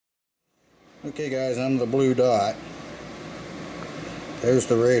Okay guys, I'm the blue dot. There's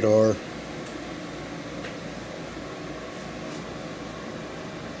the radar.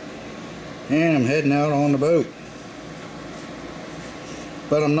 And I'm heading out on the boat.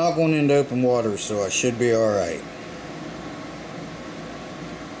 But I'm not going into open water, so I should be alright.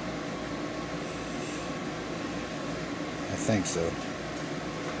 I think so.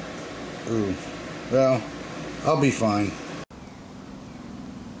 Ooh. Well, I'll be fine.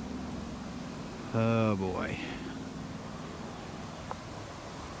 Oh boy.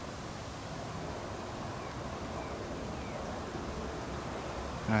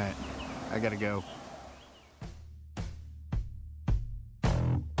 Alright, I gotta go.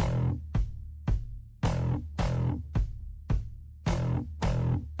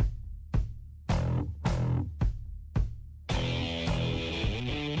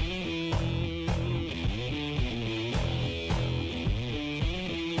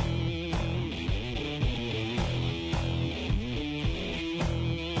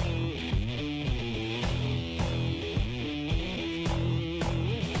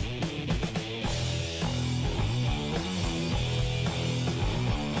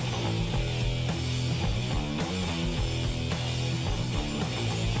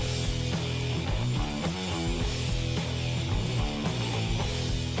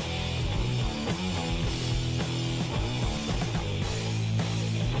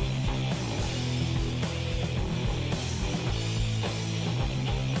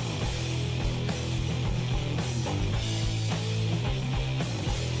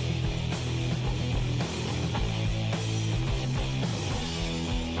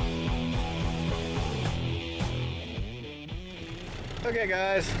 Okay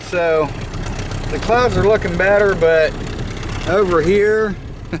guys, so the clouds are looking better, but over here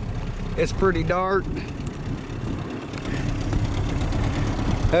it's pretty dark.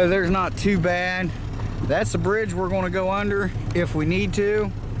 Oh, there's not too bad. That's the bridge we're going to go under if we need to,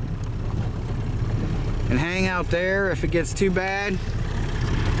 and hang out there if it gets too bad.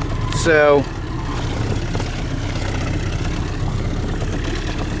 So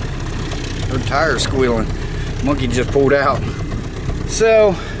her tire's squealing. Monkey just pulled out. So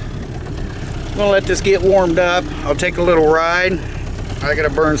I'm gonna let this get warmed up. I'll take a little ride. I gotta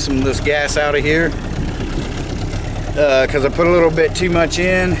burn some of this gas out of here because I put a little bit too much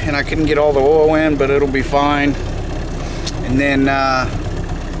in and I couldn't get all the oil in, but it'll be fine. And then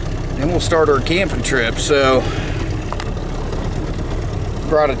we'll start our camping trip. So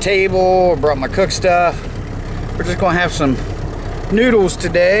brought a table, brought my cook stuff. We're just gonna have some noodles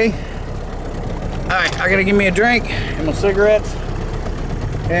today. All right, I gotta give me a drink and my cigarettes.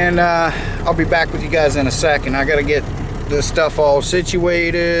 And I'll be back with you guys in a second. I gotta get this stuff all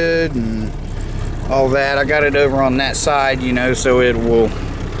situated and all that. I got it over on that side, you know, so it will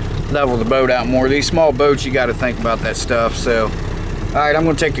level the boat out more. These small boats, you gotta think about that stuff. So, all right, I'm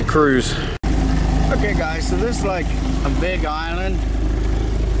gonna take a cruise. Okay guys, so this is like a big island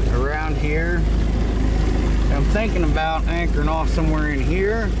around here. I'm thinking about anchoring off somewhere in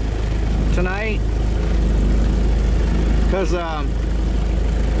here tonight. Because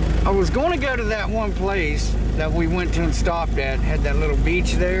I was going to go to that one place that we went to and stopped at, had that little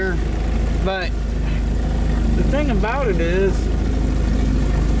beach there, but the thing about it is,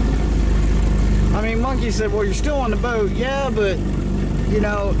 I mean, Monkey said, well, you're still on the boat. Yeah, but you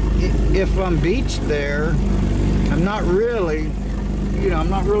know, if I'm beached there, I'm not really, you know,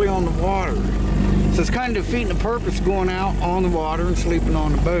 I'm not really on the water. So it's kind of defeating the purpose of going out on the water and sleeping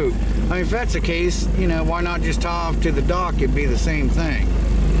on the boat. I mean, if that's the case, you know, why not just tie off to the dock? It'd be the same thing.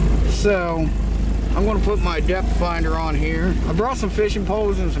 So I'm going to put my depth finder on here. I brought some fishing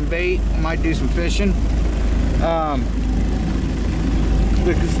poles and some bait. I might do some fishing.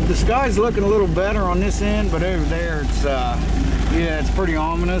 The sky's looking a little better on this end, but over there it's yeah, it's pretty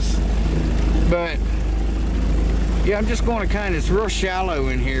ominous. But yeah, I'm just going to it's real shallow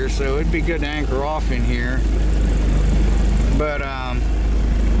in here, so it'd be good to anchor off in here. But I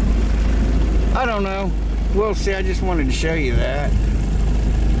don't know, we'll see. I just wanted to show you that.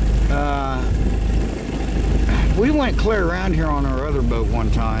 We went clear around here on our other boat one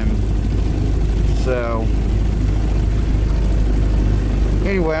time. So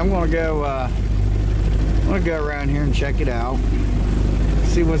anyway, I'm gonna go around here and check it out,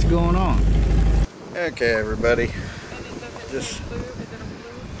 see what's going on. Okay everybody, just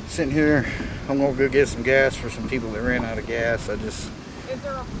sitting here. I'm gonna go get some gas for some people that ran out of gas.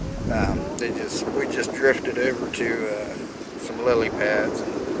 We just drifted over to some lily pads,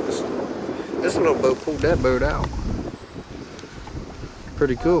 and this little boat pulled that boat out.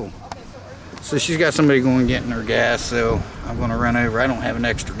 Pretty cool. So she's got somebody going getting her gas, so I'm gonna run over. I don't have an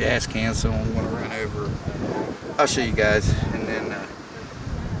extra gas can, so I'm gonna run over. I'll show you guys, and then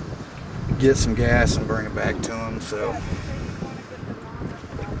get some gas and bring it back to them. So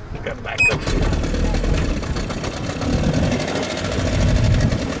got to back up here.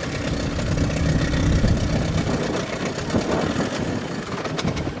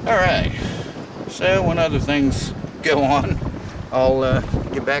 All right. So when other things go on, I'll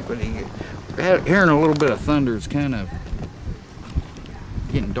get back with you. We're hearing a little bit of thunder. It's kind of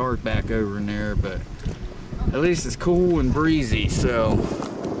getting dark back over in there, but at least it's cool and breezy. So,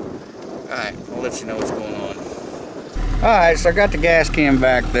 all right, I'll let you know what's going on. All right, so I got the gas can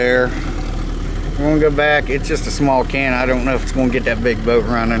back there. I'm gonna go back. It's just a small can. I don't know if it's gonna get that big boat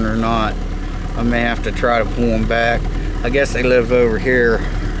running or not. I may have to try to pull them back. I guess they live over here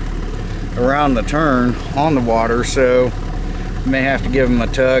around the turn on the water, so may have to give them a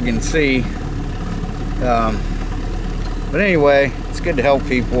tug and see. But anyway, it's good to help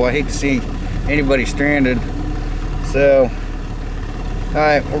people. I hate to see anybody stranded. So, all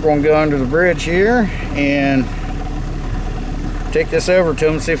right, we're going to go under the bridge here and take this over to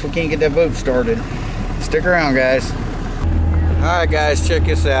them, see if we can't get that boat started. Stick around, guys. All right, guys, check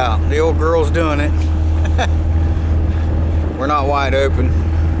this out. The old girl's doing it. We're not wide open.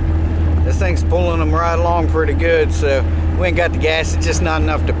 This thing's pulling them right along pretty good, so we ain't got the gas. It's just not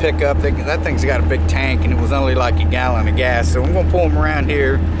enough to pick up. That thing's got a big tank, and it was only like a gallon of gas. So I'm gonna pull them around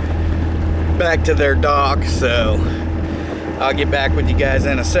here back to their dock. So I'll get back with you guys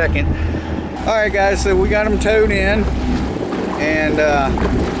in a second. All right, guys, so we got them towed in, and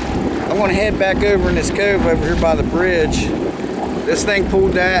I want to head back over in this cove over here by the bridge. This thing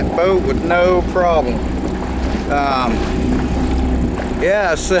pulled that boat with no problem.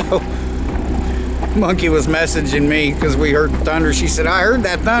 Yeah, so Monkey was messaging me because we heard thunder. She said, I heard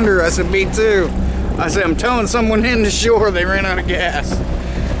that thunder. I said, me too. I said, I'm towing someone in the shore. They ran out of gas.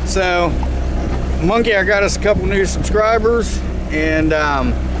 So, Monkey, I got us a couple new subscribers, and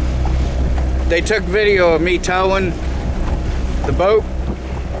they took video of me towing the boat,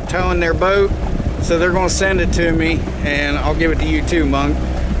 towing their boat. So they're going to send it to me, and I'll give it to you too, Monk.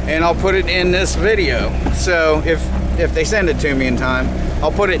 And I'll put it in this video. So if they send it to me in time,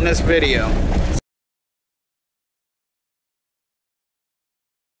 I'll put it in this video.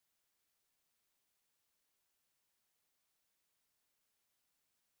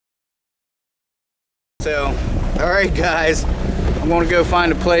 So, all right, guys, I'm gonna go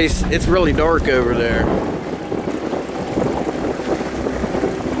find a place. It's really dark over there.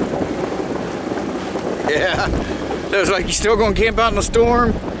 Yeah, it was like, you still gonna camp out in the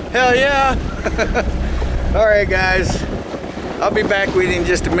storm? Hell yeah. All right, guys, I'll be back with you in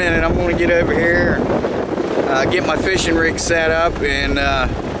just a minute. I'm gonna get over here, get my fishing rig set up, and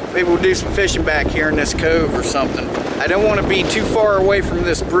maybe we'll do some fishing back here in this cove or something. I don't want to be too far away from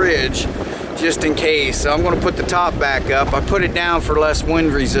this bridge, just in case. So I'm going to put the top back up. I put it down for less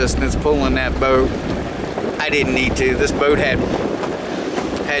wind resistance pulling that boat. I didn't need to. This boat had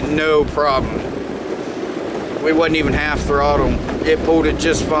no problem. We wasn't even half throttle. It pulled it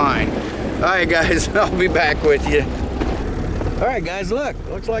just fine. All right, guys, I'll be back with you. All right, guys, look.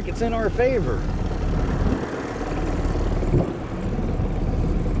 Looks like it's in our favor.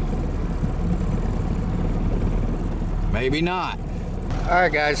 Maybe not. All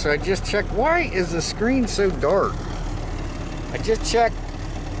right, guys, so I just checked. Why is the screen so dark? I just checked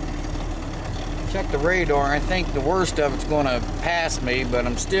the radar. I think the worst of it's going to pass me, but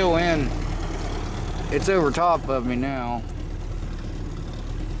I'm still in. It's over top of me now.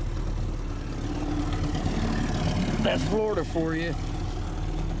 That's Florida for you.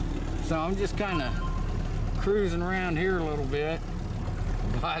 So I'm just kind of cruising around here a little bit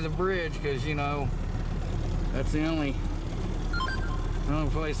by the bridge, because, you know, that's the only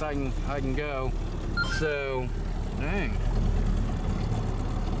place I can go. So, dang.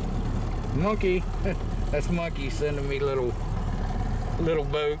 Monkey. That's Monkey sending me little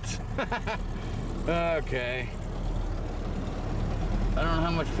boats. Okay. I don't know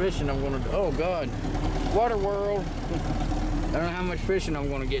how much fishing I'm gonna do. Oh God. Water World. I don't know how much fishing I'm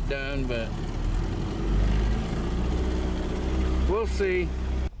gonna get done, but we'll see.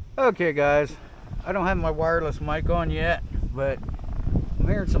 Okay, guys. I don't have my wireless mic on yet, but I'm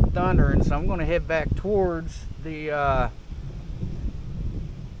hearing some thunder, and so I'm going to head back towards the, I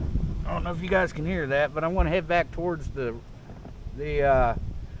don't know if you guys can hear that, but I'm going to head back towards the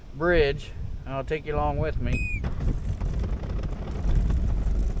bridge, and I'll take you along with me.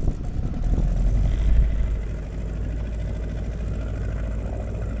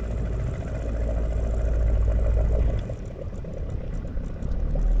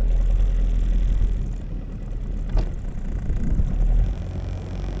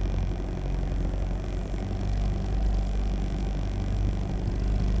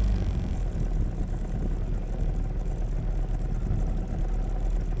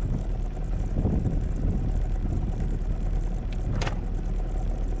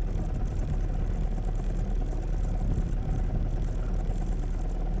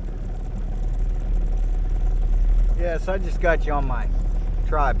 Yeah, so I just got you on my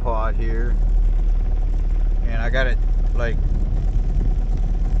tripod here, and I got it like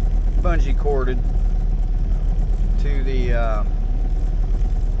bungee corded to the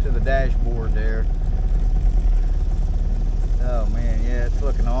dashboard there. Oh man, yeah, it's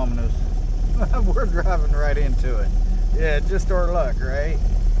looking ominous. We're driving right into it. Yeah, it's just our luck, right?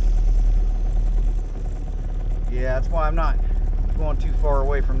 Yeah, that's why I'm not going too far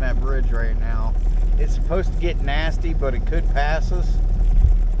away from that bridge right now. It's supposed to get nasty, but it could pass us.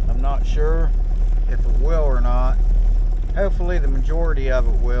 I'm not sure if it will or not. Hopefully the majority of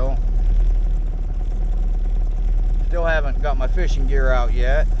it will. Still haven't got my fishing gear out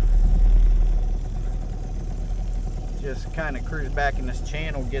yet. Just kind of cruise back in this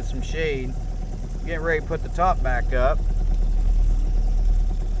channel, get some shade. Getting ready to put the top back up.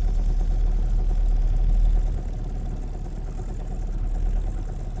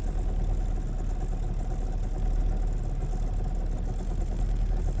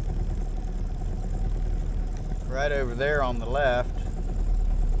 Right over there on the left,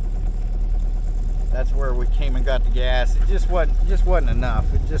 that's where we came and got the gas. It just wasn't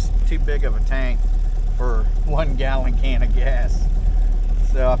enough. It's just too big of a tank for 1 gallon can of gas.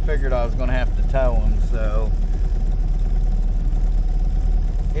 So I figured I was going to have to tow them. So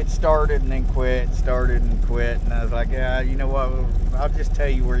it started and then quit, started and quit, and I was like, yeah, you know what, I'll just tell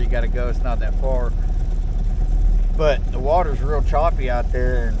you where you got to go. It's not that far, but the water's real choppy out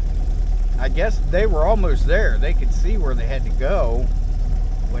there, and I guess they were almost there. They could see where they had to go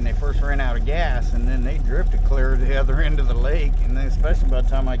when they first ran out of gas, and then they drifted clear to the other end of the lake. And then especially by the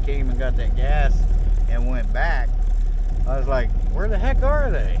time I came and got that gas and went back, I was like, where the heck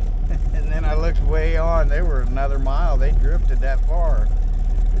are they? And then I looked way on, they were another mile. They drifted that far.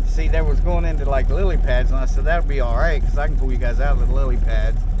 See, that was going into like lily pads, and I said that'll be all right because I can pull you guys out of the lily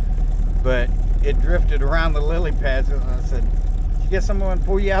pads. But it drifted around the lily pads, and I said, did you get someone to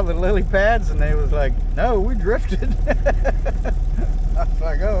pull you out of the lily pads? And they was like, no, we drifted. I was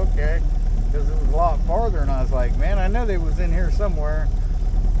like, oh, okay, because it was a lot farther, and I was like, man, I know they was in here somewhere.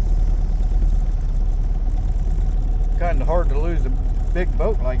 Kind of hard to lose a big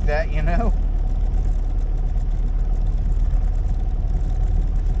boat like that, you know.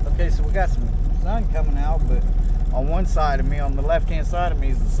 Okay, so we got some sun coming out, but on one side of me, on the left hand side of me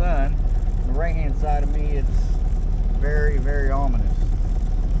is the sun. On the right hand side of me, it's very, very ominous.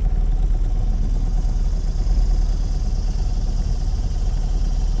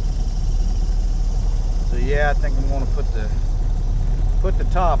 So yeah, I think I'm going to put the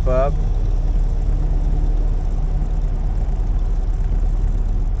top up.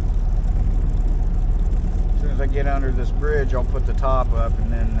 As soon as I get under this bridge, I'll put the top up,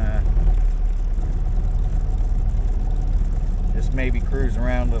 and then just maybe cruise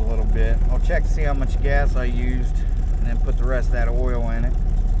around it a little bit. I'll check to see how much gas I used, and then put the rest of that oil in it.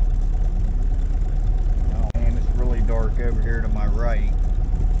 Oh man, it's really dark over here to my right.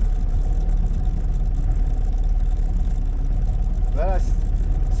 But I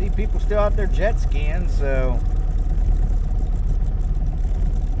see people still out there jet skiing, so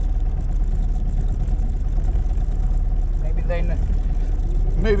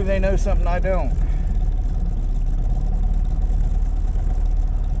maybe they know something I don't.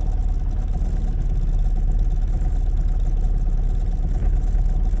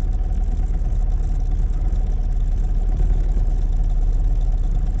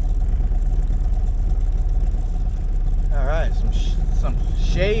 All right, some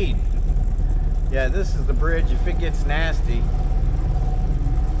shade. Yeah, this is the bridge. If it gets nasty,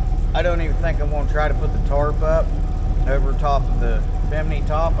 I don't even think I'm going to try to put the tarp up over top of the Bimini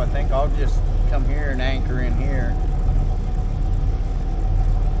top. I think I'll just come here and anchor in here.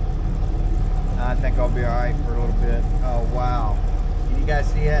 I think I'll be all right for a little bit. Oh wow, can you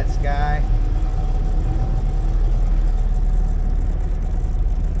guys see that sky?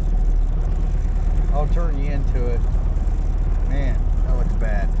 I'll turn you into it. Man, that looks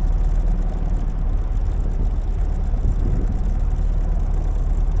bad.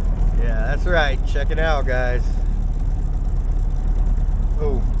 Yeah, that's right. Check it out, guys.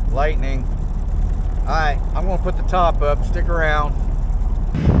 Oh, lightning. Alright, I'm going to put the top up. Stick around.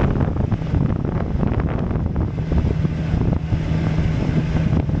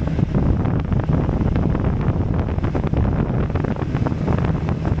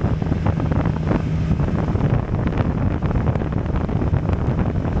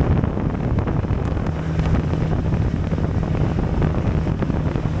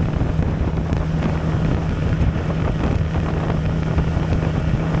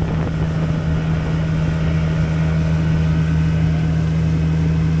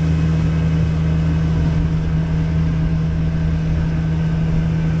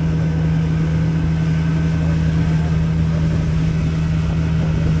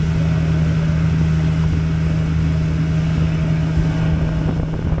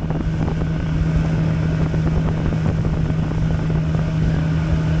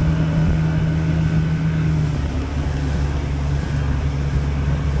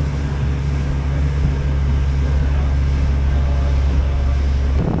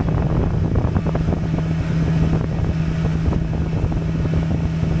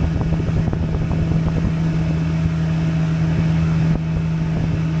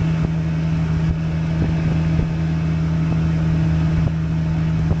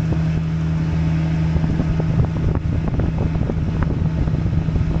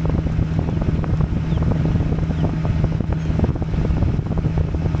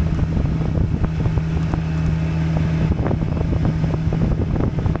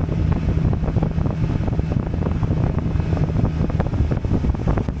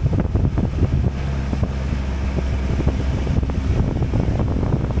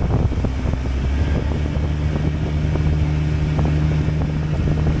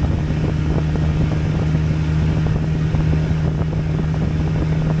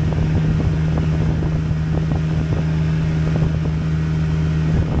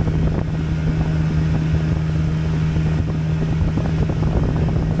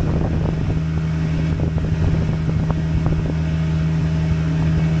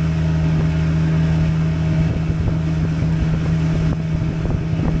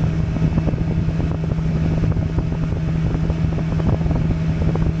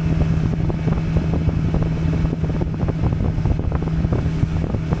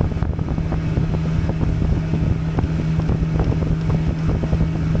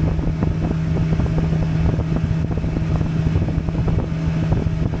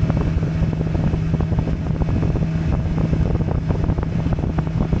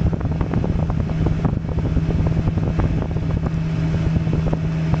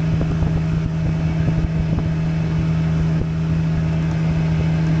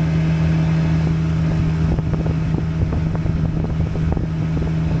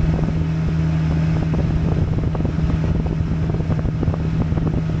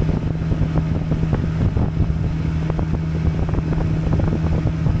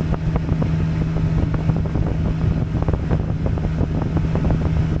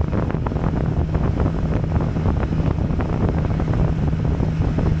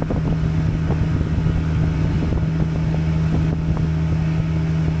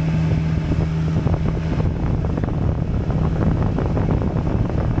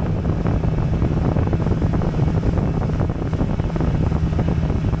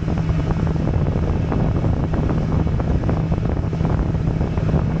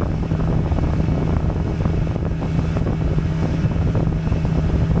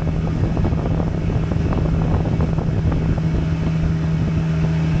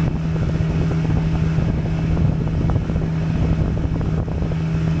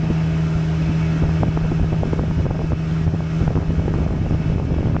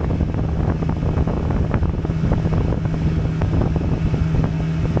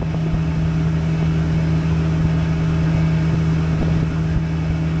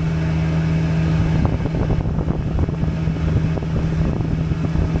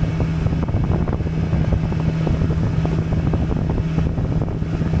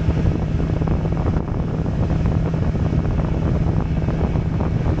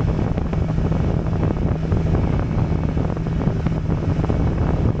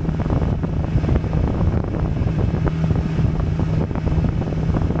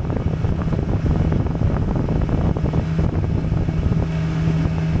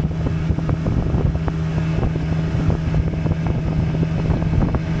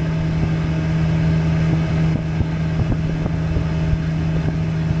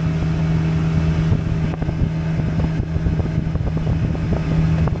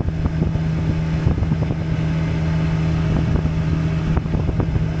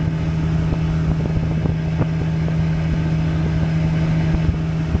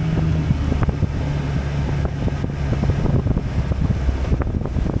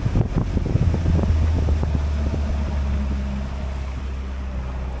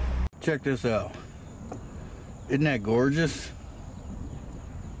 check this out. Isn't that gorgeous?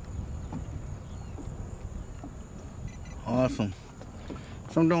 Awesome.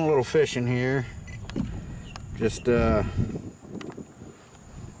 So I'm doing a little fishing here. Just doing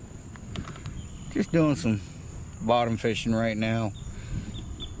some bottom fishing right now.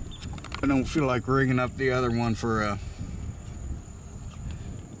 I don't feel like rigging up the other one for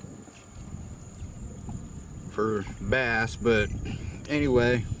bass, but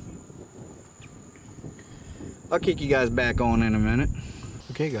anyway, I'll kick you guys back on in a minute.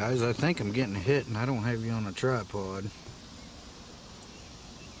 Okay guys, I think I'm getting a hit and I don't have you on a tripod.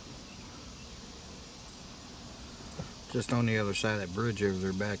 Just on the other side of that bridge over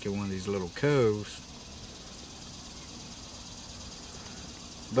there, back in one of these little coves.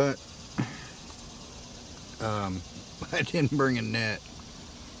 But I didn't bring a net.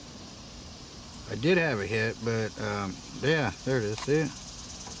 I did have a hit, but yeah, there it is. See it?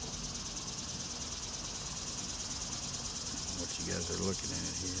 What you guys are looking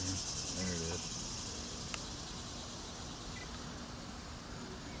at here. There it is.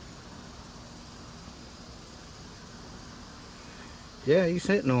 Yeah, he's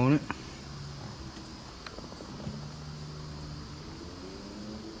hitting on it.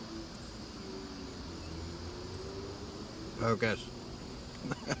 Okay.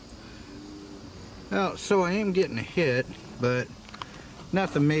 Well, so I am getting a hit, but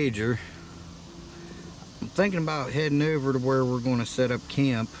nothing major. I'm thinking about heading over to where we're going to set up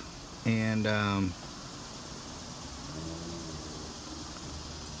camp, and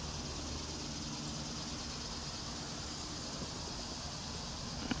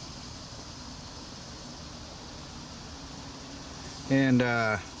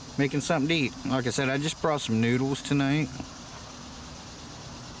making something to eat. Like I said, I just brought some noodles tonight.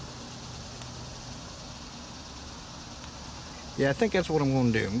 Yeah, I think that's what I'm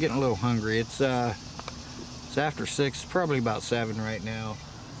going to do. I'm getting a little hungry. It's after 6, probably about 7 right now.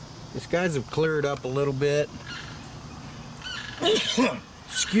 The skies have cleared up a little bit.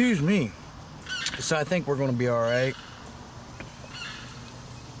 Excuse me. So I think we're going to be all right.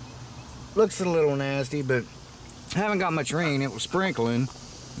 Looks a little nasty, but I haven't got much rain. It was sprinkling,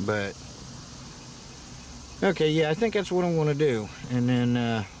 but okay, yeah, I think that's what I'm going to do. And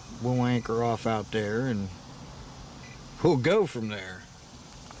then we'll anchor off out there and we'll go from there.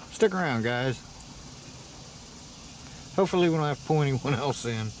 Stick around, guys. Hopefully we don't have to pull anyone else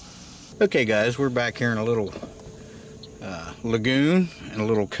in. Okay, guys, we're back here in a little lagoon and a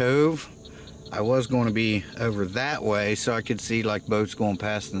little cove. I was going to be over that way so I could see like boats going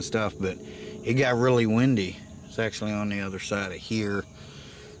past and stuff, but it got really windy. It's actually on the other side of here,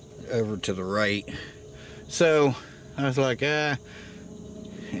 over to the right. So I was like, and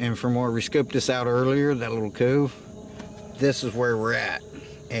from where we scoped this out earlier, that little cove, this is where we're at,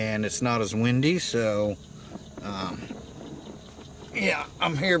 and it's not as windy. So yeah,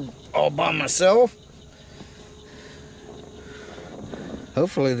 I'm here all by myself.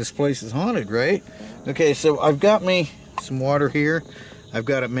 Hopefully this place is haunted, right? Okay, so I've got me some water here. I've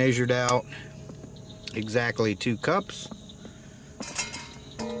got it measured out exactly 2 cups.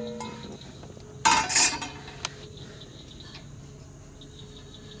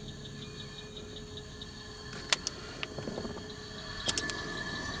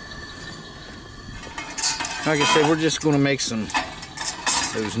 Like I said, we're just going to make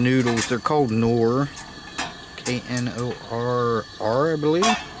those noodles. They're called Knorr, K-N-O-R-R, I believe.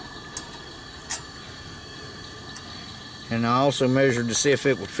 And I also measured to see if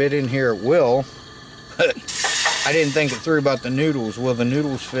it would fit in here. It will. But I didn't think it through about the noodles. Well, the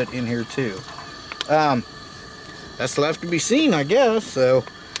noodles fit in here too. That's left to be seen, I guess. So,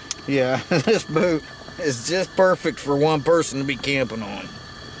 yeah, this boat is just perfect for one person to be camping on.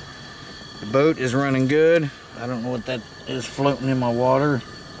 The boat is running good. I don't know what that is floating in my water.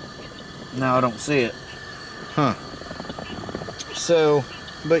 No, I don't see it. Huh. So,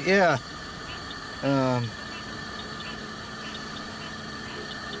 but yeah.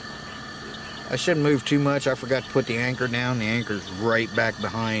 I shouldn't move too much. I forgot to put the anchor down. The anchor's right back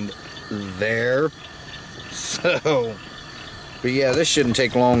behind there. So, but yeah, this shouldn't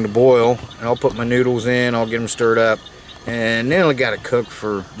take long to boil. And I'll put my noodles in. I'll get them stirred up. And then I got to cook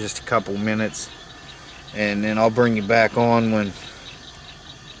for just a couple minutes. And then I'll bring you back on when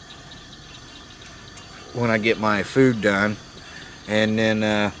I get my food done. And then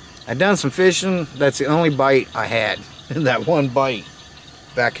I done some fishing. That's the only bite I had. That one bite.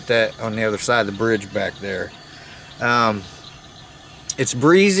 Back at that on the other side of the bridge back there. It's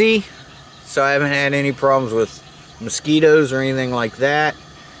breezy, so I haven't had any problems with mosquitoes or anything like that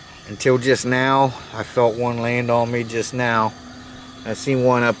until just now. I felt one land on me just now, I seen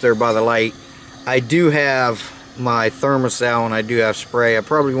one up there by the light. I do have my Thermacell and I do have spray. I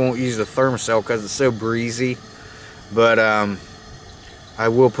probably won't use the Thermacell because it's so breezy, but I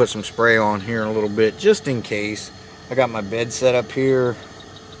will put some spray on here in a little bit just in case. I got my bed set up here.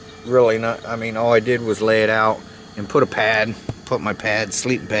 Really not, I mean, all I did was lay it out and put a pad, put my pad,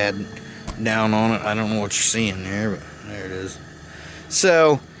 sleeping pad down on it. I don't know what you're seeing there, but there it is.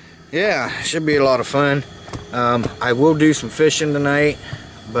 So yeah, should be a lot of fun. I will do some fishing tonight,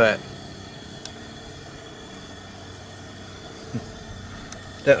 but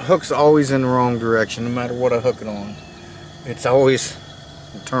that hook's always in the wrong direction. No matter what I hook it on, it's always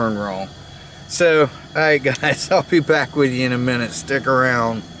turned wrong. So alright guys, I'll be back with you in a minute. Stick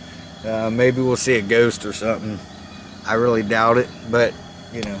around. Maybe we'll see a ghost or something. I really doubt it, but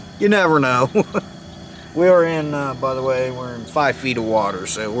you know, you never know. We are in, by the way, we're in 5 feet of water,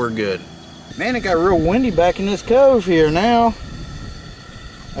 so we're good. Man, it got real windy back in this cove here now.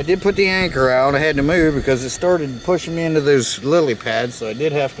 I did put the anchor out. I had to move because it started pushing me into those lily pads, so I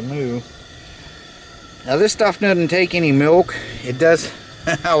did have to move. Now this stuff doesn't take any milk. It does,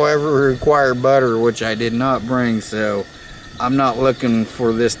 however, require butter, which I did not bring, so I'm not looking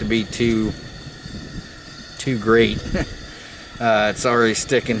for this to be too great. It's already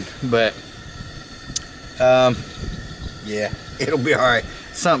sticking, but yeah, it'll be all right.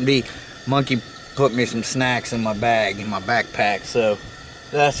 Something to eat. Monkey put me some snacks in my bag, in my backpack, so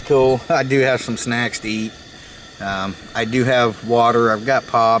that's cool. I do have some snacks to eat. I do have water. I've got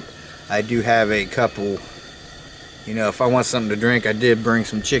pop. I do have a couple, you know, if I want something to drink, I did bring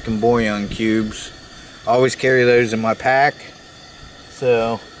some chicken bouillon cubes. I always carry those in my pack.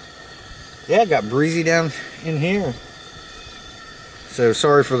 So yeah, it got breezy down in here. So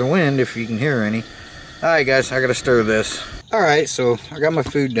sorry for the wind if you can hear any. Alright guys, I gotta stir this. Alright, so I got my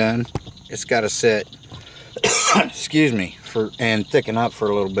food done. It's gotta sit, excuse me, and thicken up for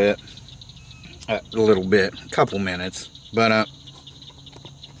a little bit. A couple minutes. But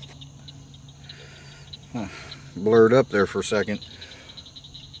blurred up there for a second.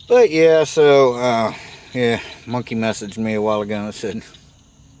 But yeah, so yeah, Monkey messaged me a while ago and said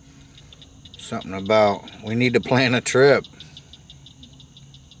something about we need to plan a trip.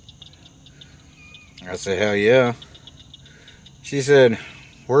 I said, hell yeah. She said,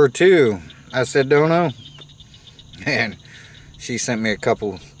 where to? I said, don't know. And she sent me a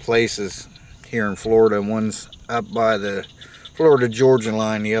couple places here in Florida. One's up by the Florida-Georgia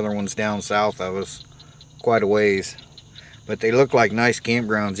line. The other one's down south of us, quite a ways. But they look like nice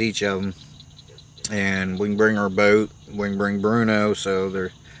campgrounds, each of them. And we can bring our boat. We can bring Bruno, so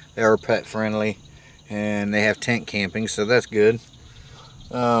they are pet friendly. And they have tent camping, so that's good.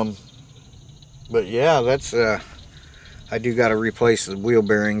 But yeah, that's I do got to replace the wheel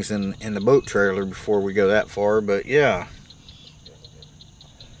bearings in the boat trailer before we go that far. But yeah,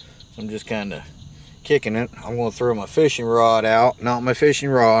 I'm just kind of kicking it. I'm going to throw my fishing rod out. Not my fishing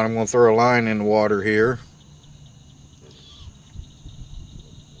rod. I'm going to throw a line in the water here.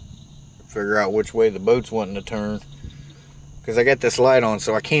 Figure out which way the boat's wanting to turn. Because I got this light on,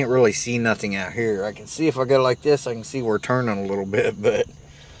 so I can't really see nothing out here. I can see if I go like this, I can see we're turning a little bit, but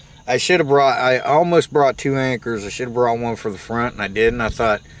I almost brought 2 anchors. I should have brought one for the front, and I didn't. I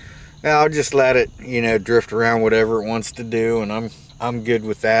thought, yeah, I'll just let it, you know, drift around whatever it wants to do, and I'm good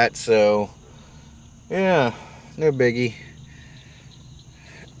with that. So yeah, no biggie.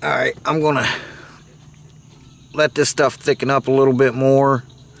 All right, I'm gonna let this stuff thicken up a little bit more.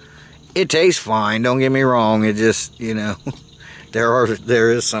 It tastes fine, don't get me wrong. It just, you know,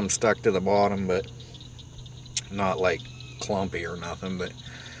 there is some stuck to the bottom, but not like clumpy or nothing. But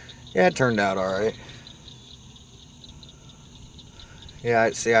yeah, it turned out all right. Yeah,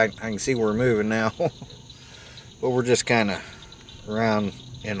 I can see we're moving now. But we're just kind of around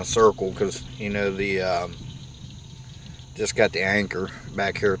in a circle because, you know, the just got the anchor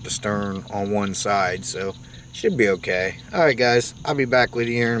back here at the stern on one side, so should be okay. Alright guys, I'll be back with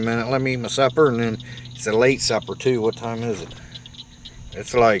you here in a minute. Let me eat my supper, and then it's a late supper too. What time is it?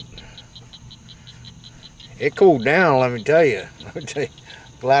 It's like, it cooled down, let me tell you.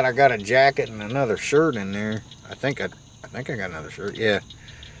 Glad I got a jacket and another shirt in there. I think I got another shirt, yeah.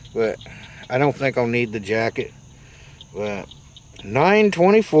 But I don't think I'll need the jacket. But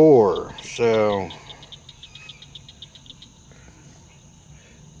 9:24, so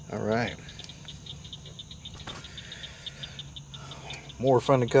alright. More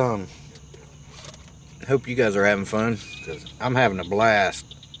fun to come. Hope you guys are having fun, because I'm having a blast.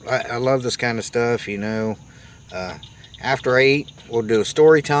 I love this kind of stuff, you know. After I eat, we'll do a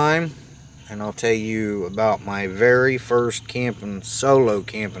story time, and I'll tell you about my very first solo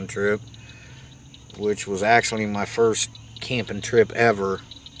camping trip, which was actually my first camping trip ever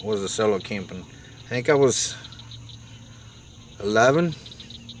was a solo camping. I think I was 11,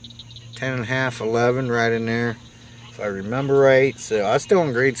 10 and a half, 11, right in there, if I remember right. So I was still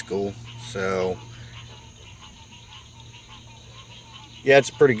in grade school. So yeah, it's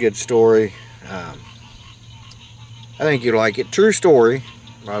a pretty good story. I think you'll like it. True story,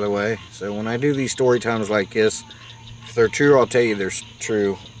 by the way. So when I do these story times like this, if they're true, I'll tell you they're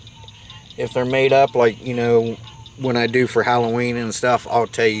true. If they're made up, like, you know, when I do for Halloween and stuff, I'll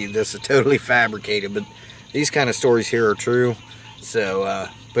tell you this is totally fabricated. But these kind of stories here are true. So,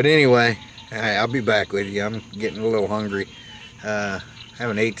 but anyway, I'll be back with you. I'm getting a little hungry.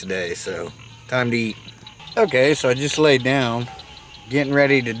 Haven't ate today, so time to eat. Okay, so I just laid down, getting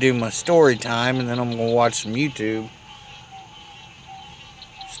ready to do my story time, and then I'm gonna watch some YouTube.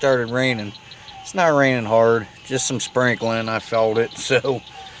 Started raining. It's not raining hard, just some sprinkling. I felt it, so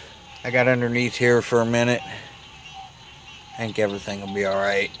I got underneath here for a minute. I think everything will be all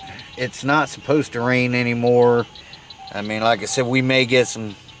right. It's not supposed to rain anymore. I mean, like I said, we may get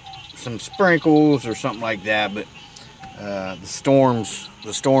some sprinkles or something like that, but the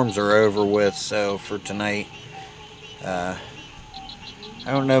storms are over with. So for tonight, I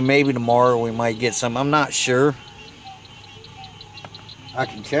don't know, maybe tomorrow we might get some. I'm not sure. I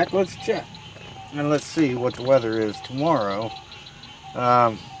can check. Let's check, and let's see what the weather is tomorrow.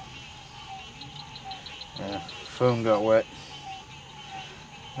 Phone got wet.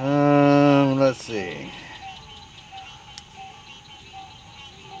 Let's see.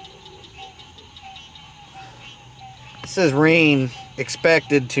 It says rain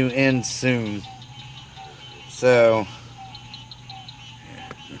expected to end soon. So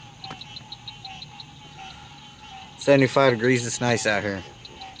 75 degrees. It's nice out here.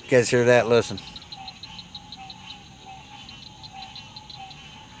 You guys hear that? Listen.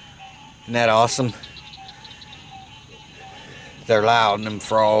 Isn't that awesome? They're loud, and them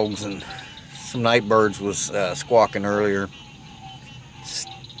frogs, and some night birds was squawking earlier.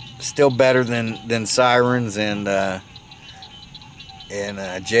 Still better than sirens and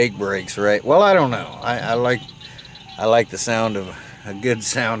jake breaks, right? Well, I don't know. I like the sound of a good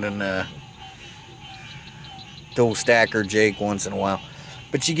sounding dual stacker jake once in a while.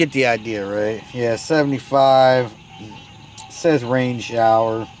 But you get the idea, right? Yeah, 75. It says rain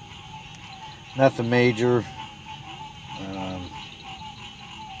shower. Nothing major.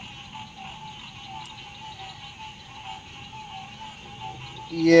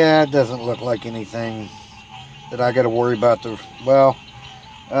 Yeah, it doesn't look like anything that I got to worry about. Well,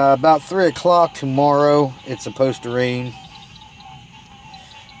 about 3 o'clock tomorrow, it's supposed to rain.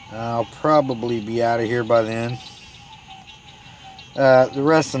 I'll probably be out of here by then. The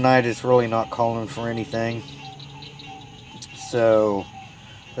rest of the night, it's really not calling for anything. So,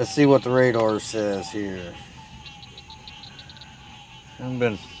 let's see what the radar says here. There's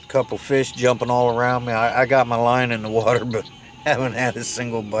been a couple fish jumping all around me. I got my line in the water, but haven't had a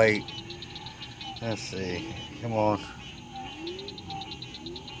single bite. Let's see. Come on.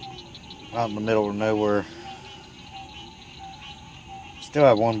 Out in the middle of nowhere. Still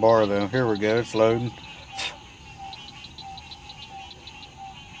have one bar though. Here we go. It's loading.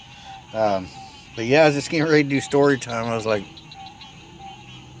 But yeah, I was just getting ready to do story time. I was like,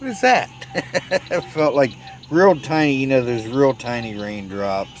 what is that? It felt like real tiny, you know, those real tiny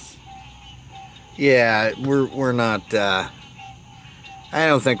raindrops. Yeah, we're not, I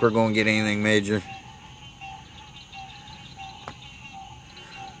don't think we're going to get anything major.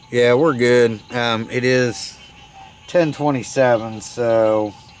 Yeah, we're good. It is 10:27,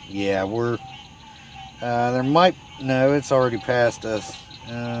 so yeah, we're, there might, no, it's already past us.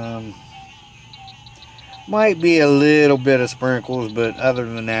 Might be a little bit of sprinkles, but other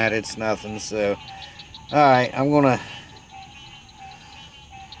than that, it's nothing. So, alright, I'm gonna,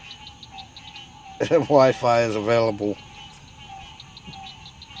 Wi-Fi is available.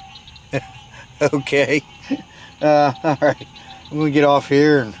 Okay. Alright, I'm gonna get off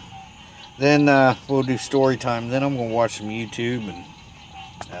here, and then we'll do story time. Then I'm gonna watch some YouTube, and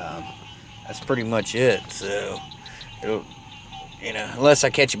that's pretty much it. So it'll, you know, unless I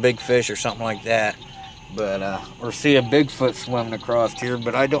catch a big fish or something like that, but or see a Bigfoot swimming across here,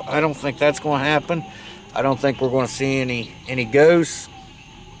 but I don't think that's going to happen. I don't think we're going to see any ghosts.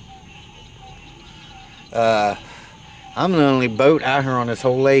 I'm the only boat out here on this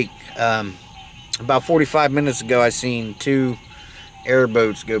whole lake. About 45 minutes ago, I seen 2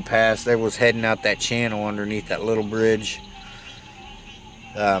 airboats go past. They was heading out that channel underneath that little bridge,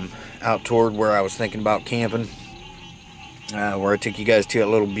 out toward where I was thinking about camping, where I took you guys to that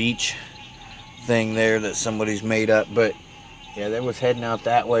little beach thing there that somebody's made up. But yeah, they was heading out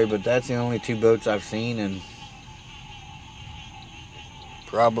that way. But that's the only 2 boats I've seen, and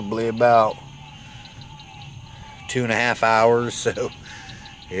probably about 2.5 hours. So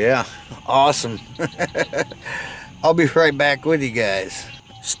yeah, awesome. I'll be right back with you guys.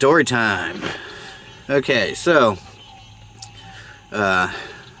 Story time. Okay, so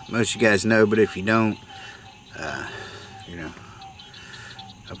most of you guys know, but if you don't, you know,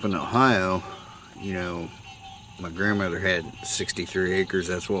 up in Ohio, you know, my grandmother had 63 acres.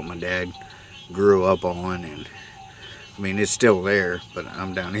 That's what my dad grew up on, and I mean, it's still there, but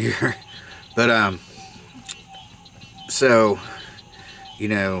I'm down here. But so, you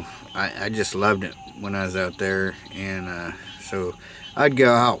know, I just loved it when I was out there, and so I'd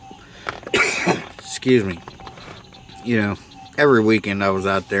go out, excuse me, you know, every weekend I was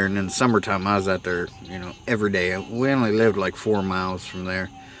out there, and in the summertime I was out there, you know, every day. We only lived like 4 miles from there.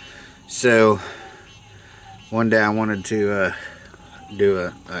 So one day I wanted to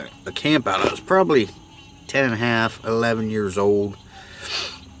do a camp out. I was probably 10 and a half, 11 years old,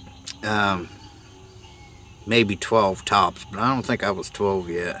 maybe 12 tops, but I don't think I was 12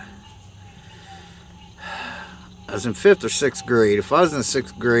 yet. I was in 5th or 6th grade. If I was in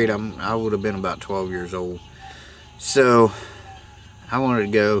 6th grade, I would have been about 12 years old. So I wanted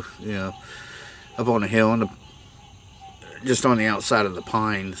to go, you know, up on a hill, and just on the outside of the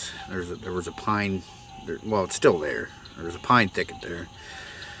pines, there was a pine, well, it's still there. There's a pine thicket there,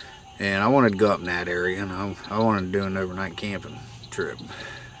 and I wanted to go up in that area, and I wanted to do an overnight camping trip,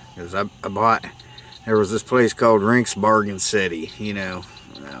 because there was this place called Rink's Bargain City, you know,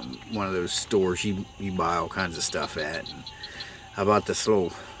 one of those stores you buy all kinds of stuff at. And I bought this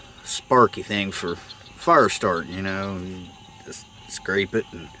little sparky thing for fire starting, you know, you just scrape it,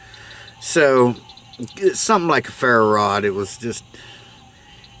 and so it's something like a ferro rod. It was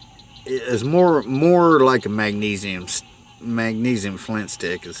more like a magnesium flint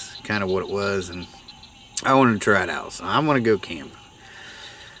stick is kind of what it was, and I wanted to try it out. So I want to go camping.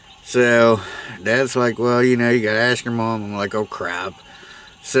 So Dad's like, well, you know, you gotta ask your mom. I'm like, oh crap.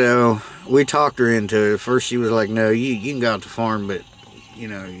 So we talked her into it. First she was like, no, you can go out to the farm, but you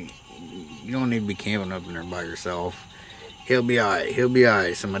know, you don't need to be camping up in there by yourself. He'll be alright, he'll be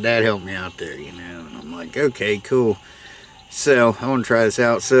alright. So my dad helped me out there, you know, and I'm like, okay, cool. So I want to try this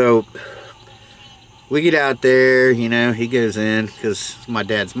out. So we get out there, you know, he goes in, because my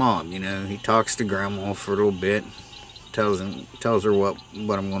dad's mom, you know, he talks to grandma for a little bit, tells her what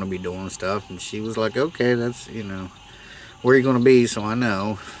I'm going to be doing and stuff, and she was like, okay, that's, you know, where you going to be, so I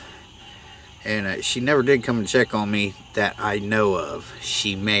know. And she never did come and check on me that I know of.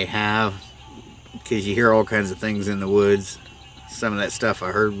 She may have, because you hear all kinds of things in the woods. Some of that stuff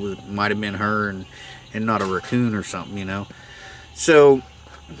I heard might have been her, and not a raccoon or something, you know. So,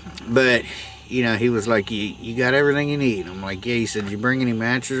 but, you know, he was like, you got everything you need. I'm like, yeah. He said, did you bring any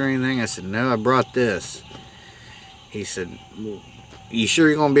matches or anything? I said, no, I brought this. He said, well, you sure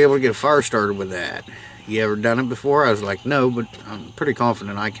you're going to be able to get a fire started with that? You ever done it before? I was like, no, but I'm pretty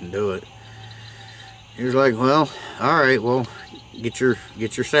confident I can do it. He was like, well, alright, well, get your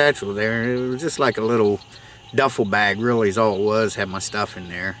satchel there. And it was just like a little duffel bag, really, is all it was. Had my stuff in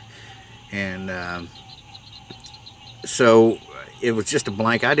there. And so it was just a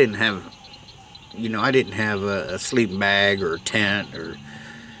blank. I didn't have, you know, I didn't have a sleeping bag or a tent or,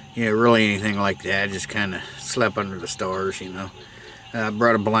 you know, really anything like that. I just kind of slept under the stars, you know. I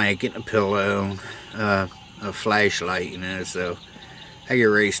brought a blanket and a pillow, a flashlight, you know. So I get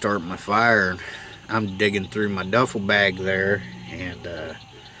ready to start my fire, and I'm digging through my duffel bag there, and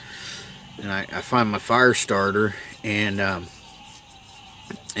I find my fire starter, and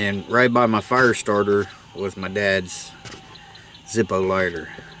right by my fire starter was my dad's Zippo lighter.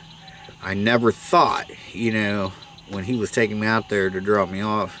 I never thought, you know, when he was taking me out there to drop me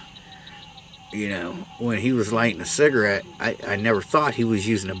off, you know, when he was lighting a cigarette, I never thought he was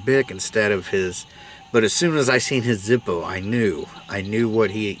using a Bic instead of his. But as soon as I seen his Zippo, I knew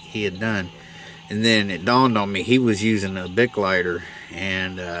what he had done. And then it dawned on me he was using a Bic lighter,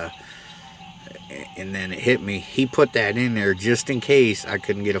 and then it hit me. He put that in there just in case I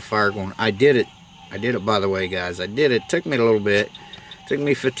couldn't get a fire going. I did it, by the way, guys. I did it. Took me a little bit. Took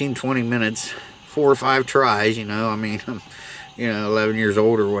me 15-20 minutes, 4 or 5 tries, you know. I mean, I'm, you know, 11 years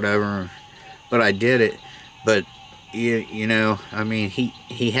old or whatever, but I did it. But you know, I mean,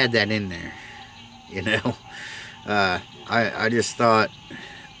 he had that in there, you know. I just thought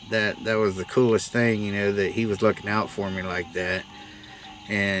that was the coolest thing, you know, that he was looking out for me like that.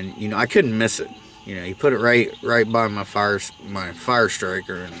 And you know, I couldn't miss it. You know, he put it right by my fire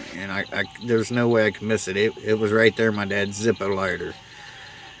striker, and I there's no way I could miss it. It was right there, my dad's Zippo lighter.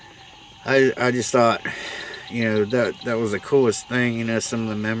 I just thought, you know, that was the coolest thing. You know, some of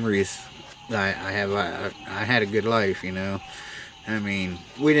the memories I have. I had a good life, you know. I mean,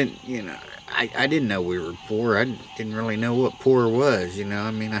 we didn't, you know, I didn't know we were poor. I didn't really know what poor was, you know.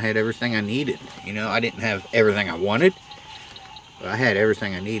 I mean, I had everything I needed, you know. I didn't have everything I wanted, but I had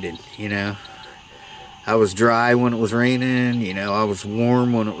everything I needed, you know. I was dry when it was raining, you know. I was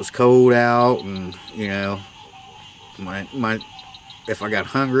warm when it was cold out, and, you know, if I got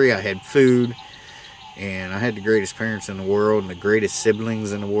hungry, I had food. And I had the greatest parents in the world and the greatest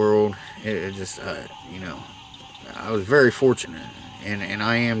siblings in the world. It just, you know, I was very fortunate. And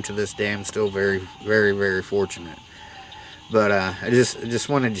I am to this day. I'm still very, very, very fortunate. But I just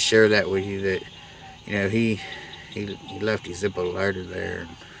wanted to share that with you, that, you know, he left his Zippo lighter there.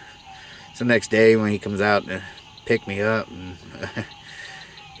 So the next day when he comes out to pick me up, and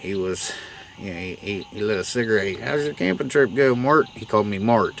he was, you know, he lit a cigarette. How's your camping trip go, Mart? He called me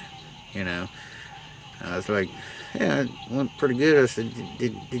Mart, you know. I was like, yeah, it went pretty good. I said,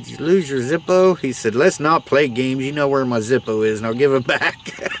 did you lose your Zippo? He said, let's not play games. You know where my Zippo is, and I'll give it back.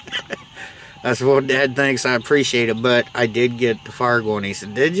 I said, well, Dad, thanks. I appreciate it, but I did get the fire going. He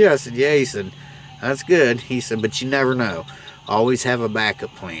said, did you? I said, yeah. He said, that's good. He said, but you never know. Always have a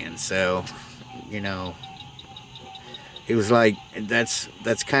backup plan. So, you know, he was like, that's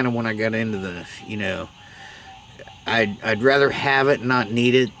kind of when I got into the, you know, I'd rather have it and not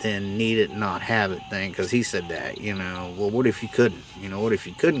need it than need it and not have it thing, because he said that, you know. Well, what if you couldn't? You know, what if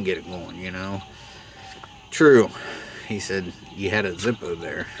you couldn't get it going, you know? True. He said, you had a Zippo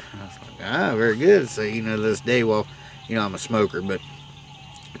there. I was like, very good. So, you know, to this day, well, you know, I'm a smoker, but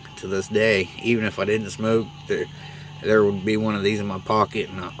to this day, even if I didn't smoke, there would be one of these in my pocket,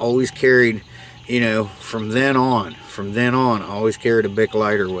 and I always carried, you know, from then on, I always carried a Bic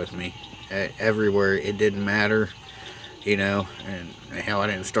lighter with me everywhere. It didn't matter. You know, and hell, I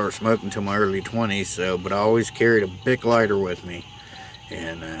didn't start smoking until my early 20s, so, but I always carried a Bic lighter with me.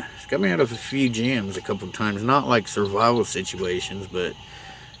 And it's got me out of a few jams a couple of times, not like survival situations, but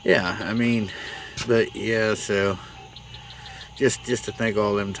yeah, I mean, but yeah, so just to think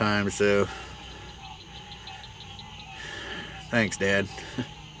all them times. So thanks, Dad.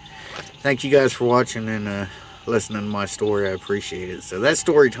 Thank you guys for watching and listening to my story. I appreciate it. So that's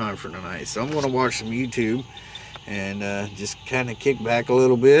story time for tonight. So I'm going to watch some YouTube and just kind of kick back a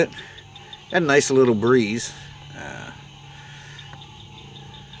little bit. Got a nice little breeze.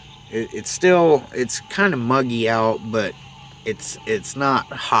 It's kind of muggy out, but it's not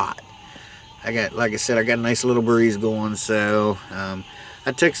hot. Like I said, I got a nice little breeze going. So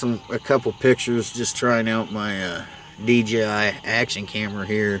I took a couple pictures just trying out my DJI action camera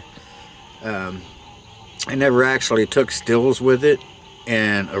here. I never actually took stills with it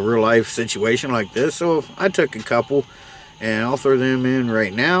in a real life situation like this, so I took a couple, and I'll throw them in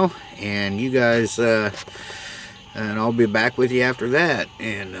right now, and you guys and I'll be back with you after that,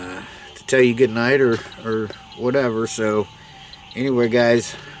 and to tell you good night or whatever. So anyway,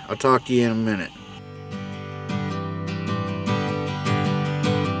 guys, I'll talk to you in a minute.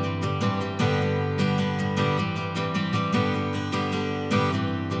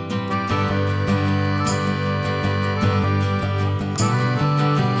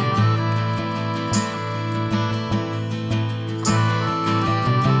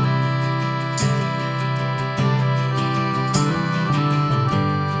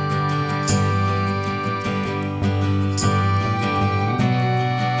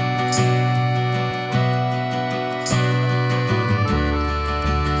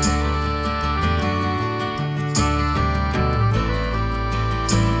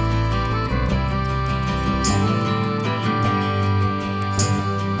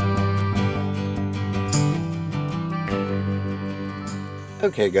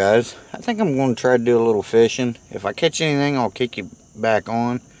 Okay, guys, I think I'm going to try to do a little fishing. If I catch anything, I'll kick you back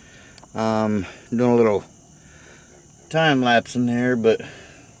on. Doing a little time lapse in there, but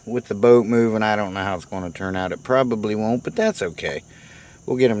with the boat moving, I don't know how it's going to turn out. It probably won't, but that's okay.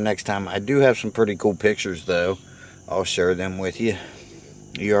 We'll get them next time. I do have some pretty cool pictures, though. I'll share them with you.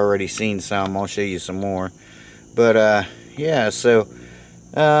 You already seen some. I'll show you some more. But yeah, so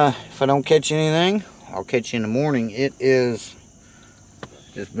if I don't catch anything, I'll catch you in the morning. It is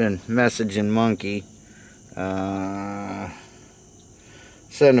just been messaging Monkey,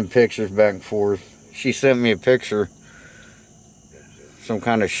 sending pictures back and forth. She sent me a picture, some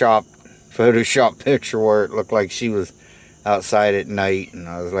kind of Photoshop picture where it looked like she was outside at night, and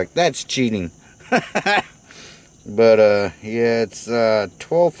I was like, that's cheating. But yeah, it's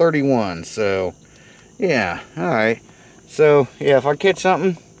 12:31, so yeah, alright. So yeah, if I catch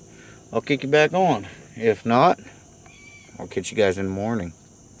something, I'll kick you back on. If not, I'll catch you guys in the morning.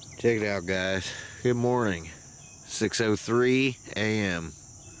 Check it out, guys. Good morning. 6:03 a.m.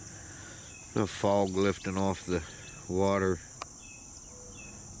 The fog lifting off the water.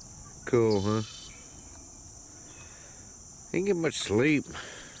 cool, huh? Didn't get much sleep.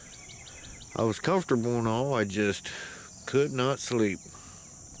 I was comfortable and all, I just could not sleep.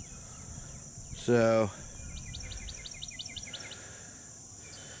 So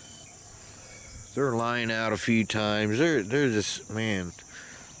they're lying out a few times. They're just, man,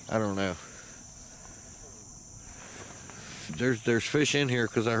 I don't know. There's fish in here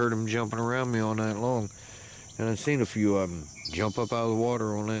because I heard them jumping around me all night long. And I've seen a few of them jump up out of the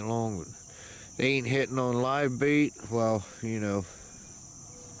water all night long. But they ain't hitting on live bait, well, you know,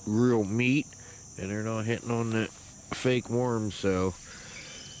 real meat. And they're not hitting on the fake worms, so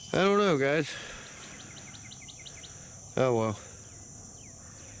I don't know, guys. Oh well.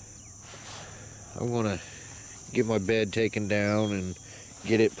 I'm gonna get my bed taken down and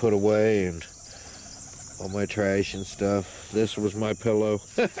get it put away and all my trash and stuff. This was my pillow.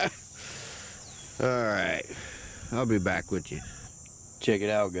 Alright, I'll be back with you. Check it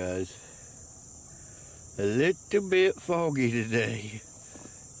out, guys. A little bit foggy today.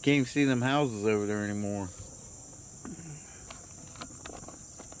 Can't even see them houses over there anymore.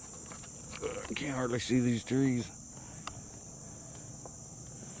 I can't hardly see these trees.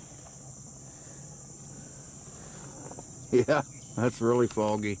 Yeah, that's really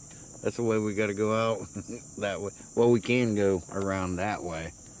foggy. That's the way we gotta go out. That way. Well, we can go around that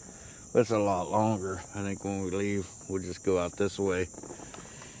way. That's a lot longer. I think when we leave, we'll just go out this way.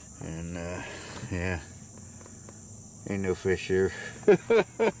 And, yeah. Ain't no fish here.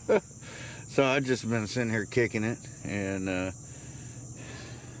 So I've just been sitting here kicking it. And,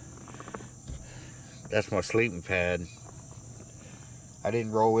 that's my sleeping pad. I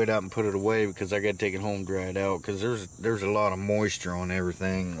didn't roll it up and put it away because I got to take it home, dry it out. Because there's a lot of moisture on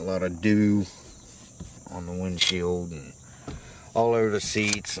everything. A lot of dew on the windshield and all over the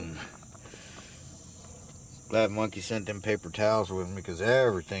seats. And that monkey sent them paper towels with me because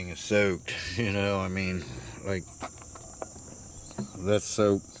everything is soaked. You know, I mean, like, that's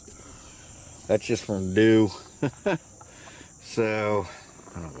soap. That's just from dew. So,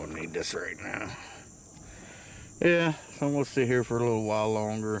 I don't want to need this right now. Yeah, so I'm going to sit here for a little while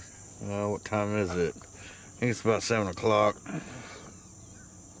longer. What time is it? I think it's about 7 o'clock.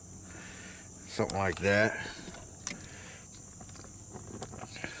 Something like that.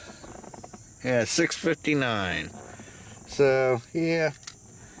 Yeah, 6:59. So, yeah.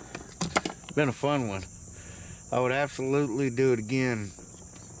 Been a fun one. I would absolutely do it again.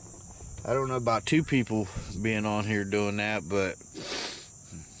 I don't know about 2 people being on here doing that, but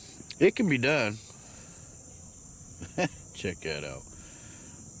it can be done. Check that out.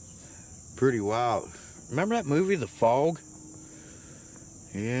 Pretty wild. Remember that movie, The Fog?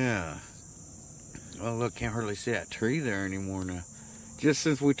 Yeah. Oh, look, can't hardly see that tree there anymore now. Just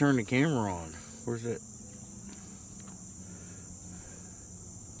since we turned the camera on. Where's it?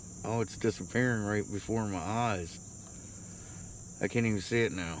 Oh, it's disappearing right before my eyes. I can't even see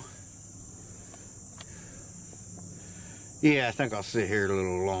it now. Yeah, I think I'll sit here a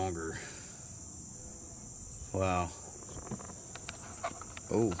little longer. Wow.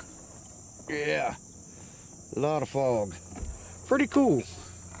 Oh. Yeah. A lot of fog. Pretty cool.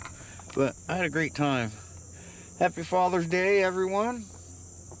 But I had a great time. Happy Father's Day, everyone.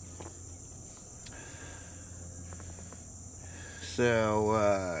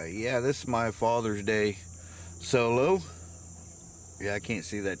 So, yeah, this is my Father's Day solo. Yeah, I can't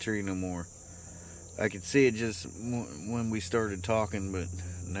see that tree no more. I could see it just when we started talking, but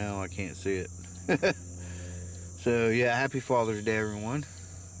now I can't see it. So, yeah, happy Father's Day, everyone.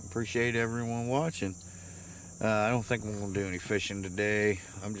 Appreciate everyone watching. I don't think we're going to do any fishing today.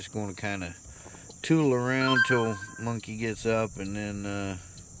 I'm just going to kind of tool around till Monkey gets up, and then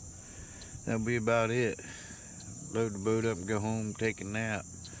that'll be about it. Load the boat up and go home, take a nap.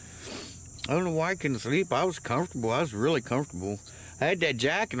 I don't know why I couldn't sleep. I was comfortable. I was really comfortable. I had that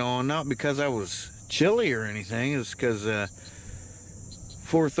jacket on, not because I was chilly or anything. It's because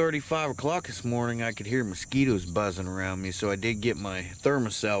 4:30, 5 o'clock this morning, I could hear mosquitoes buzzing around me. So I did get my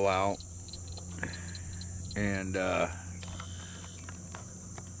Thermacell out. And,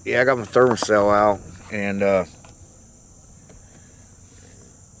 yeah, I got my Thermacell out and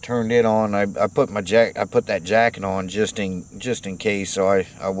turned it on. I put that jacket on just in case, so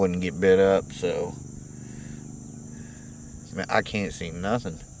I wouldn't get bit up. So, man, I can't see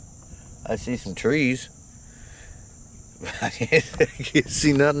nothing. I see some trees. I can't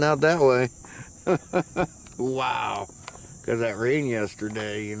see nothing out that way. Wow. Because that rain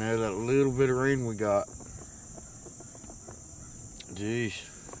yesterday, you know, that little bit of rain we got. Jeez.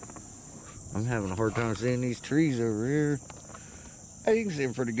 I'm having a hard time seeing these trees over here. Hey, you can see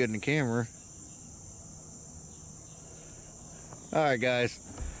them pretty good in the camera. Alright, guys.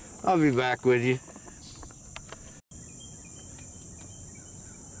 I'll be back with you.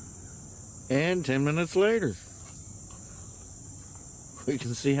 And 10 minutes later, we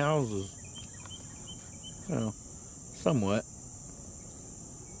can see houses. Well, somewhat.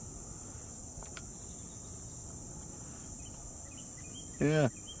 Yeah.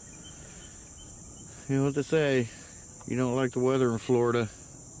 You know what they say, you don't like the weather in Florida,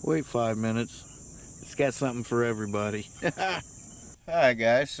 wait 5 minutes. It's got something for everybody. Alright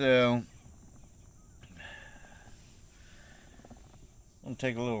guys, so I'm gonna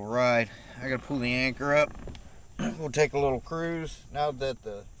take a little ride. I gotta pull the anchor up. We'll take a little cruise now that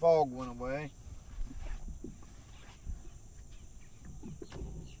the fog went away.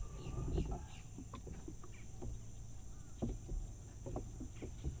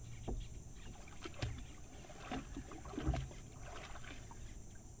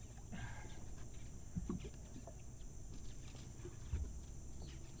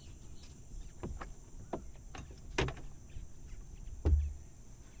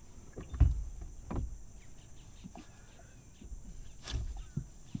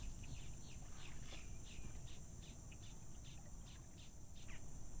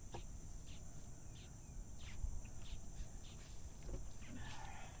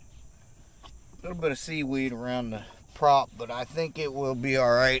 A little bit of seaweed around the prop, but I think it will be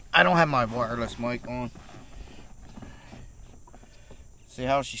alright. I don't have my wireless mic on. See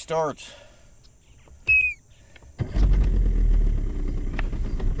how she starts.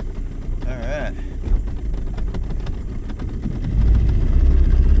 Alright.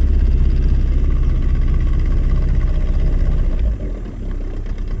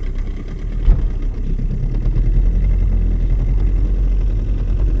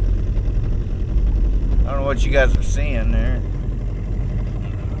 What you guys are seeing there.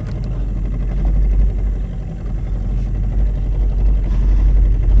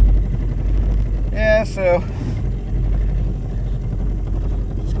 Yeah, so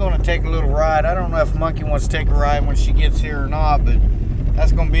it's going to take a little ride. I don't know if Monkey wants to take a ride when she gets here or not, but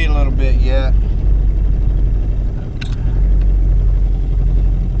that's going to be a little bit yet.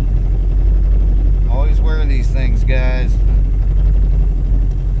 Always wear these things, guys.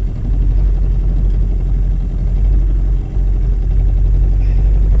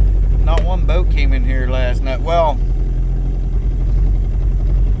 Not one boat came in here last night. Well,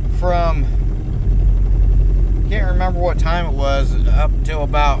 from, can't remember what time it was, up until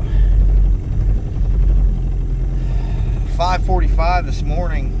about 5:45 this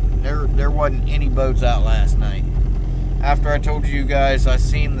morning, there wasn't any boats out last night. After I told you guys I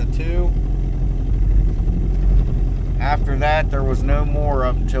seen the two, after that there was no more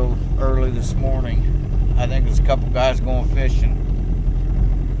up until early this morning. I think there's a couple guys going fishing.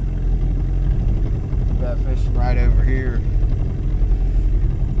 Got fishing right over here.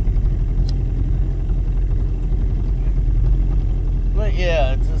 But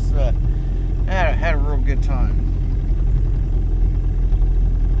yeah, it's just had a real good time.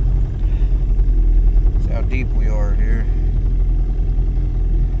 See how deep we are here.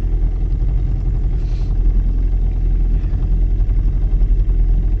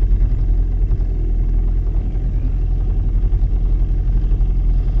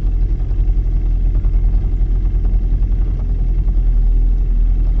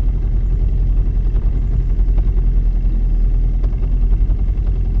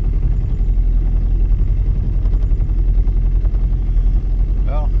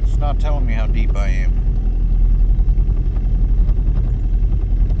 Not telling me how deep I am.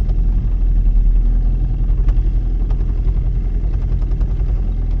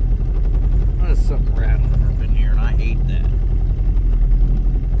 There's something rattling up in here and I hate that.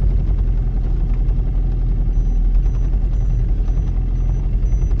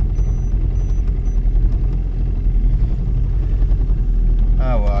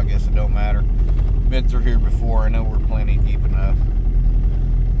 Oh well, I guess it don't matter. Been through here before, I know we're plenty deep enough.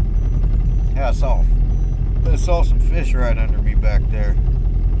 Yeah, I saw some fish right under me back there.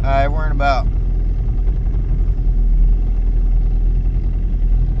 Alright, we're in about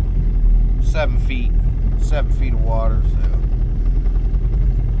 7 feet of water, so.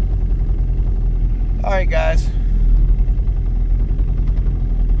 Alright guys,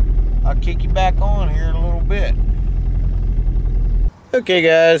 I'll kick you back on here in a little bit. Okay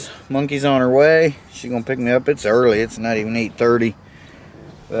guys, Monkey's on her way. She's gonna pick me up. It's early, it's not even 8:30,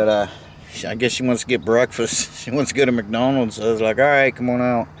 but I guess she wants to get breakfast. She wants to go to McDonald's. So I was like, alright, come on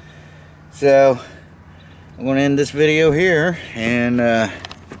out. So, I'm going to end this video here. And I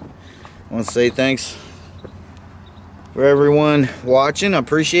want to say thanks for everyone watching. I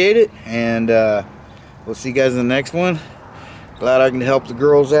appreciate it. And we'll see you guys in the next one. glad I can help the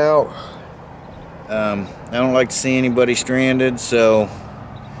girls out. I don't like to see anybody stranded, so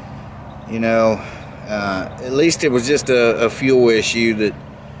you know, at least it was just a fuel issue that,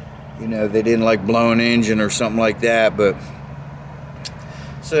 you know, they didn't like blow an engine or something like that. But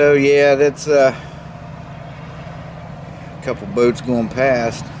so yeah, that's a couple boats going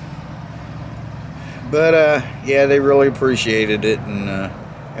past. But yeah, they really appreciated it, and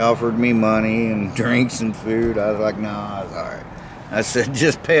offered me money and drinks and food. I was like, nah, it's all right. I said,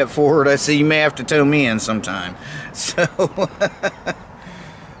 just pay it forward. I said, you may have to tow me in sometime. So,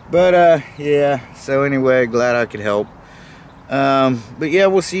 but yeah, so anyway, glad I could help. But yeah,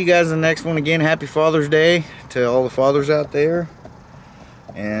 we'll see you guys in the next one. Again, happy Father's Day to all the fathers out there.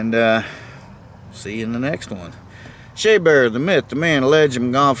 And see you in the next one. Shea Bear, the myth, the man, the legend,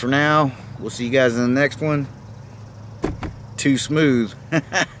 I'm gone for now. We'll see you guys in the next one. Too smooth.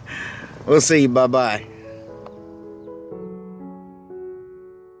 We'll see you. Bye-bye.